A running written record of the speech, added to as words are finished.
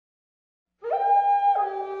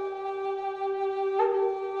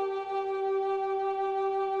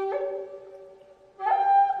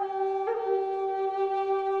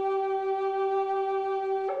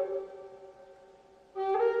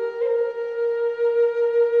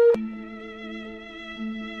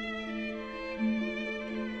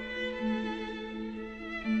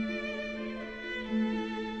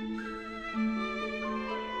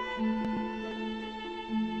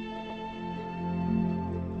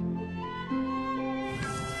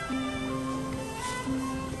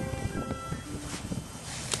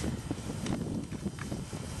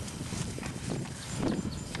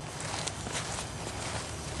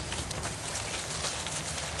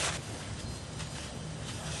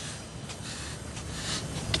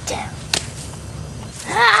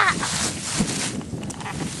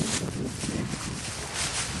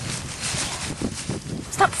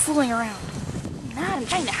fooling around. Nah, I'm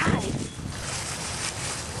trying to hide.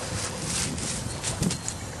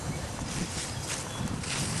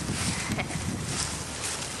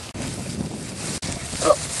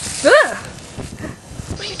 Oh. Ah.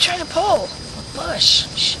 What are you trying to pull? A bush.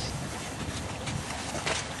 Shh.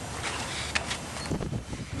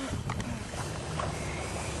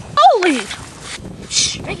 Holy!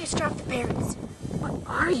 Shh, I just dropped the berries. What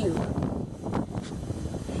are you?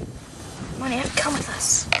 Come on, Aunt, come with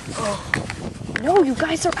us. Oh. No, you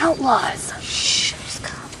guys are outlaws. Shh, just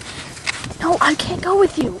come. No, I can't go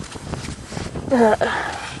with you. Where?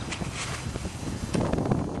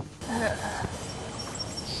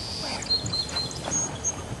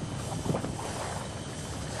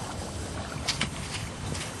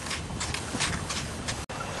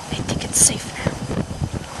 I think it's safe now.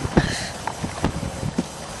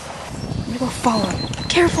 I'm gonna go follow him.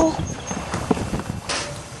 Careful.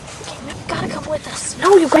 Gotta come with us.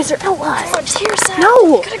 No, you guys are outlaws. Come on, just hear us out.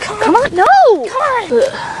 No. Gotta come. Come on, no. Come on.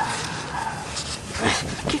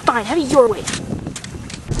 Okay, fine. Have it your way.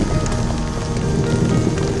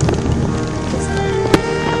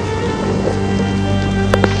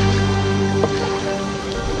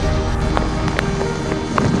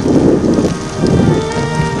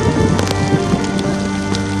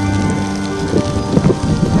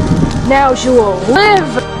 Now you will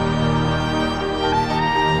live.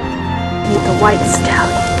 The white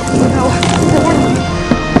stallion. No.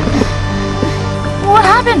 What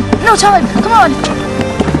happened? No time. Come on.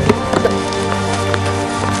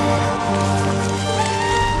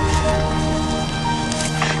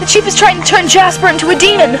 The chief is trying to turn Jasper into a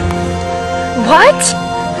demon. What?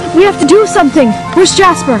 We have to do something. Where's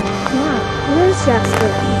Jasper? Yeah, where's Jasper?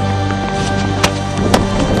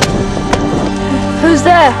 Who's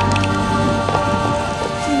there?